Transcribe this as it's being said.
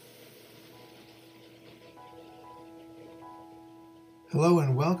Hello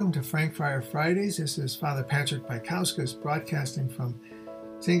and welcome to Frankfire Fridays. This is Father Patrick Baikauskas broadcasting from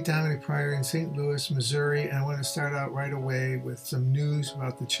St. Dominic Priory in St. Louis, Missouri. And I want to start out right away with some news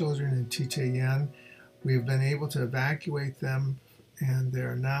about the children in Thi Thien Yen. We've been able to evacuate them and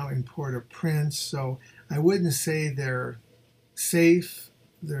they're now in Port-au-Prince. So I wouldn't say they're safe.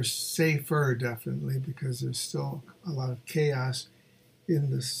 They're safer, definitely, because there's still a lot of chaos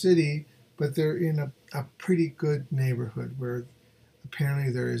in the city, but they're in a pretty good neighborhood where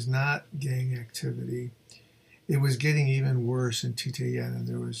apparently there is not gang activity. It was getting even worse in Thi Thien Yen, and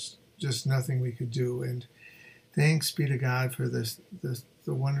there was just nothing we could do. And thanks be to God for the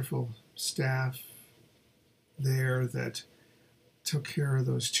wonderful staff there that took care of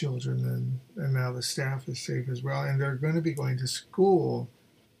those children, and now the staff is safe as well. And they're going to be going to school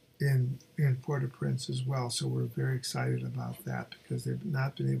in Port-au-Prince as well. So we're very excited about that because they've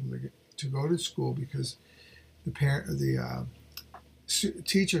not been able to go to school because the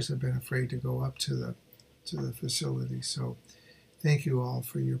teachers have been afraid to go up to the facility. So thank you all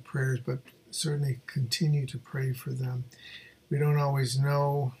for your prayers, but certainly continue to pray for them. We don't always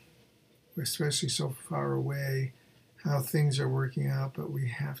know, especially so far away, how things are working out, but we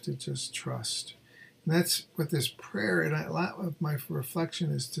have to just trust. And that's what this prayer, and a lot of my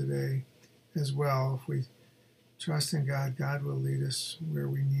reflection is today as well. If we trust in God, God will lead us where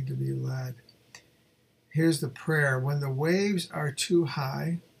we need to be led. Here's the prayer. When the waves are too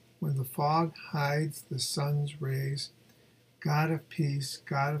high, when the fog hides the sun's rays, God of peace,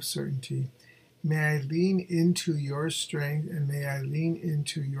 God of certainty, may I lean into your strength and may I lean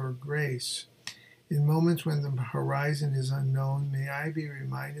into your grace. In moments when the horizon is unknown, may I be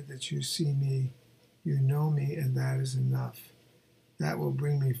reminded that you see me, you know me, and that is enough. That will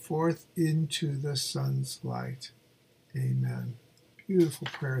bring me forth into the sun's light. Amen. Beautiful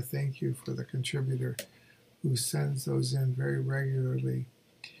prayer. Thank you for the contributor who sends those in very regularly.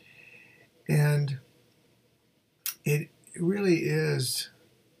 And it really is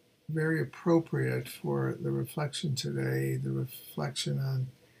very appropriate for the reflection today, the reflection on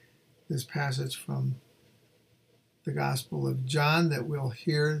this passage from the Gospel of John that we'll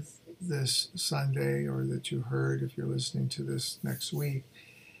hear this Sunday, or that you heard if you're listening to this next week.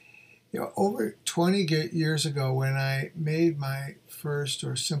 Over 20 years ago, when I made my first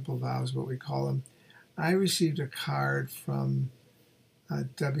or simple vows, what we call them, I received a card from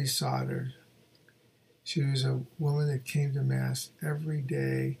Debbie Sauter. She was a woman that came to Mass every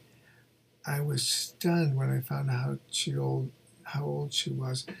day. I was stunned when I found out how old she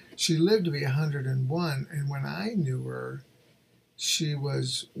was. She lived to be 101, and when I knew her, she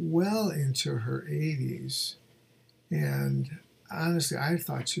was well into her 80s. And honestly, I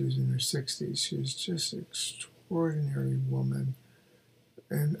thought she was in her 60s. She was just an extraordinary woman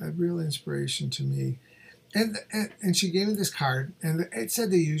and a real inspiration to me. And she gave me this card, and it said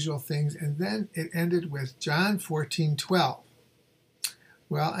the usual things, and then it ended with John 14:12.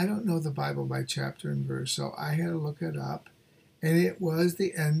 Well, I don't know the Bible by chapter and verse, so I had to look it up, and it was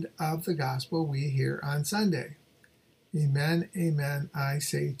the end of the gospel we hear on Sunday. Amen, amen, I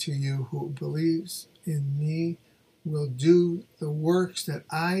say to you, who believes in me will do the works that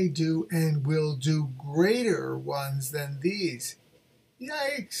I do and will do greater ones than these.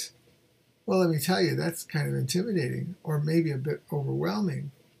 Yikes! Well, let me tell you, that's kind of intimidating, or maybe a bit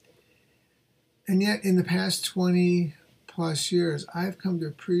overwhelming. And yet, in the past 20 plus years, I've come to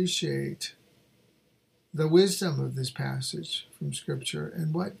appreciate the wisdom of this passage from Scripture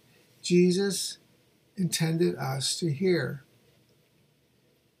and what Jesus intended us to hear.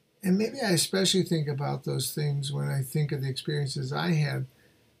 And maybe I especially think about those things when I think of the experiences I had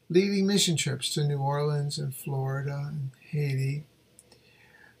leading mission trips to New Orleans and Florida and Haiti.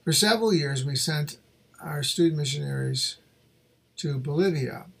 For several years, we sent our student missionaries to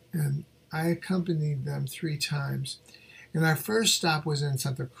Bolivia, and I accompanied them 3 times. And our first stop was in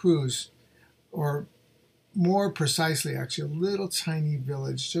Santa Cruz, or more precisely, actually, a little tiny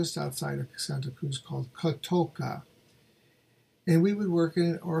village just outside of Santa Cruz called Cotoca. And we would work in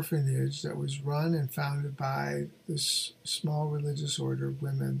an orphanage that was run and founded by this small religious order of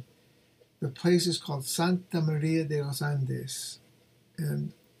women. The place is called Santa Maria de los Andes.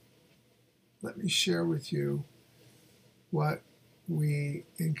 And let me share with you what we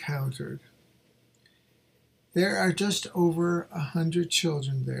encountered. There are just over 100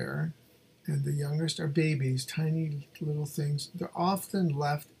 children there, and the youngest are babies, tiny little things. They're often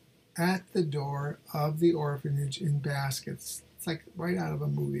left at the door of the orphanage in baskets. It's like right out of a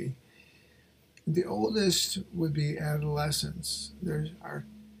movie. The oldest would be adolescents. There are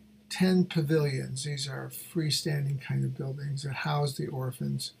 10 pavilions. These are freestanding kind of buildings that house the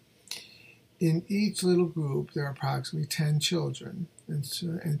orphans. in each little group, there are approximately 10 children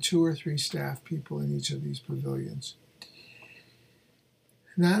and 2 or 3 staff people in each of these pavilions.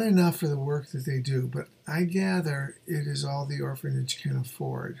 Not enough for the work that they do, but I gather it is all the orphanage can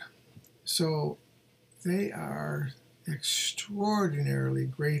afford. So they are extraordinarily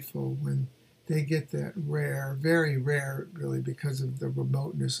grateful when they get that rare, very rare really because of the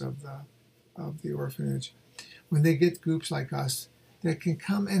remoteness of the orphanage, when they get groups like us that can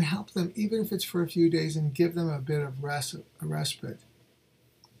come and help them, even if it's for a few days, and give them a bit of respite.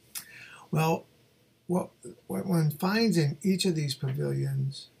 Well, what one finds in each of these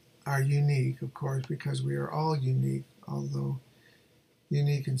pavilions are unique, of course, because we are all unique, although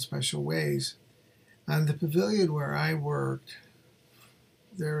unique in special ways. On the pavilion where I worked,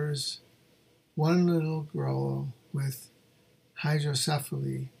 there's one little girl with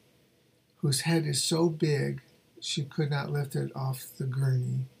hydrocephaly whose head is so big she could not lift it off the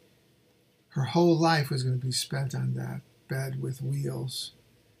gurney. Her whole life was going to be spent on that bed with wheels.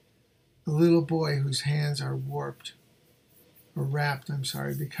 A little boy whose hands are wrapped,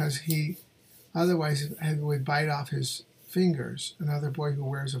 because he otherwise would bite off his fingers. Another boy who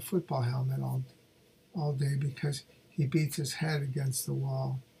wears a football helmet all day because he beats his head against the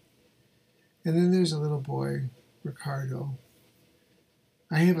wall. And then there's a little boy, Ricardo.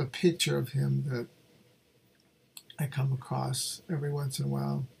 I have a picture of him that I come across every once in a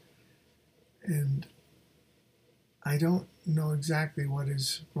while, and I don't know exactly what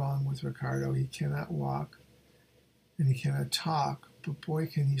is wrong with Ricardo. He cannot walk and he cannot talk, but boy,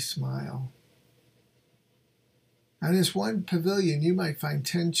 can he smile. On this one pavilion, you might find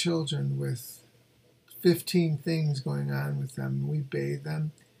 10 children with 15 things going on with them. We bathe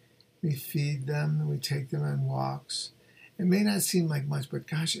them, we feed them, we take them on walks. It may not seem like much, but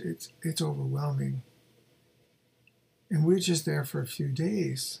gosh, it's overwhelming. And we're just there for a few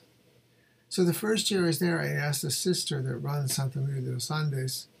days. So the first year I was there, I asked a sister that runs Santa Maria de los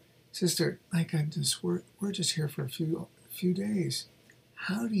Andes, "Sister, my goodness, we're just here for a few days.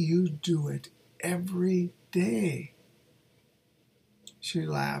 How do you do it every day?" She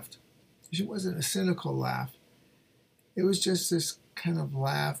laughed. She wasn't a cynical laugh. It was just this kind of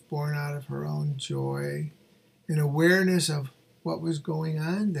laugh born out of her own joy and awareness of what was going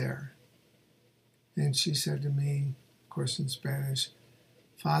on there. And she said to me, of course in Spanish,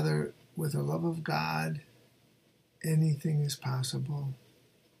 "Father, with the love of God, anything is possible.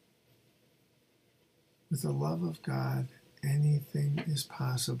 With the love of God, anything is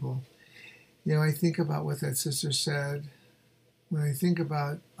possible." You know, I think about what that sister said when I think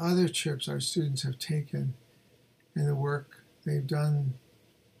about other trips our students have taken and the work they've done.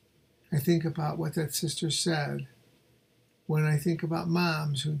 I think about what that sister said when I think about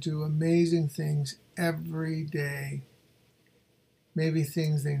moms who do amazing things every day, maybe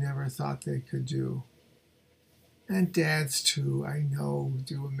things they never thought they could do. And dads too, I know,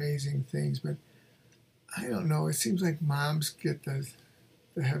 do amazing things, but I don't know, it seems like moms get the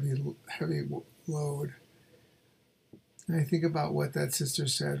heavy load. And I think about what that sister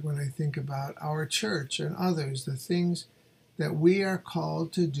said when I think about our church and others, the things that we are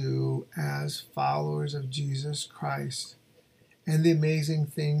called to do as followers of Jesus Christ, and the amazing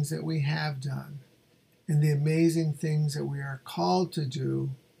things that we have done, and the amazing things that we are called to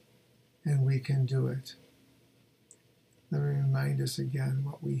do, and we can do it. Let me remind us again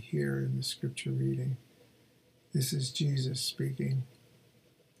what we hear in the scripture reading. This is Jesus speaking.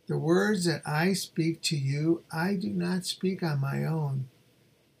 "The words that I speak to you, I do not speak on my own.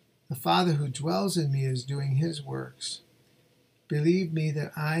 The Father who dwells in me is doing his works. Believe me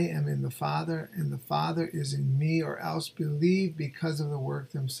that I am in the Father, and the Father is in me, or else believe because of the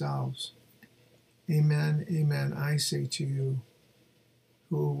work themselves. Amen, amen, I say to you,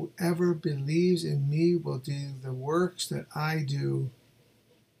 whoever believes in me will do the works that I do,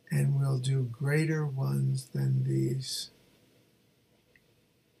 and will do greater ones than these."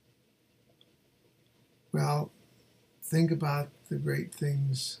 Well, think about the great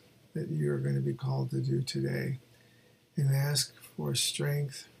things that you're going to be called to do today, and ask for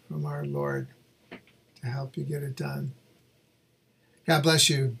strength from our Lord to help you get it done. God bless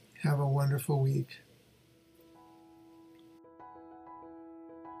you. Have a wonderful week.